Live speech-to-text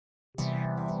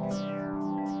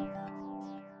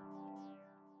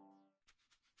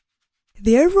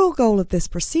The overall goal of this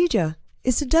procedure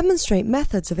is to demonstrate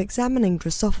methods of examining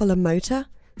Drosophila motor,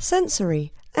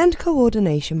 sensory, and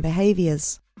coordination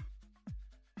behaviors.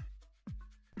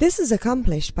 This is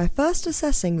accomplished by first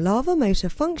assessing larval motor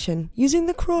function using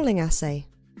the crawling assay,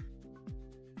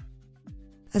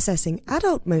 assessing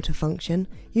adult motor function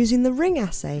using the ring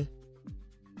assay,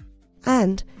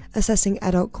 and assessing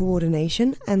adult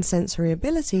coordination and sensory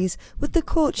abilities with the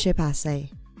courtship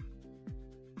assay.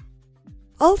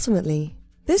 Ultimately,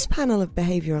 this panel of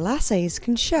behavioral assays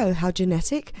can show how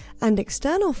genetic and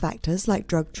external factors like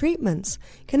drug treatments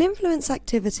can influence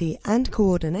activity and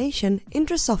coordination in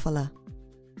Drosophila.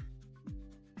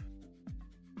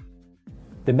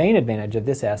 The main advantage of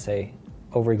this assay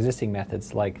over existing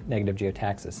methods like negative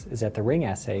geotaxis is that the ring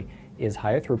assay is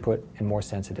higher throughput and more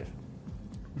sensitive.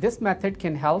 This method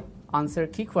can help answer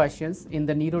key questions in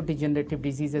the neurodegenerative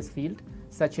diseases field,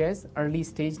 such as early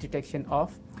stage detection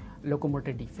of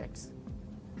locomotor defects.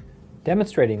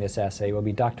 Demonstrating this assay will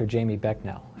be Dr. Jaime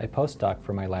Becnel, a postdoc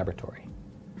from my laboratory.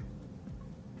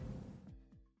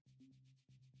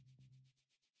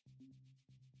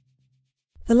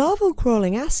 The larval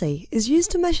crawling assay is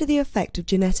used to measure the effect of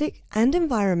genetic and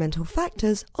environmental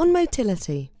factors on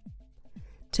motility.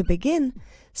 To begin,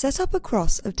 set up a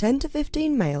cross of 10 to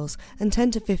 15 males and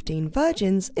 10 to 15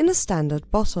 virgins in a standard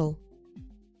bottle.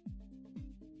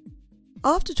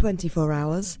 After 24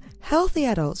 hours, healthy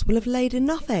adults will have laid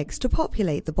enough eggs to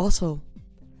populate the bottle.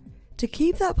 To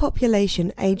keep that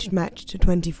population aged matched to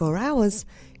 24 hours,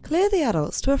 clear the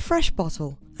adults to a fresh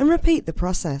bottle and repeat the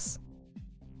process.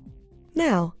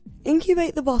 Now,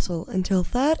 incubate the bottle until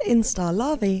third instar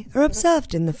larvae are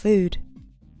observed in the food.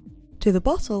 To the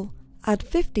bottle, add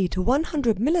 50 to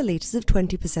 100 milliliters of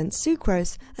 20%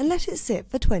 sucrose and let it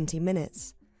sit for 20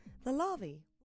 minutes. The larvae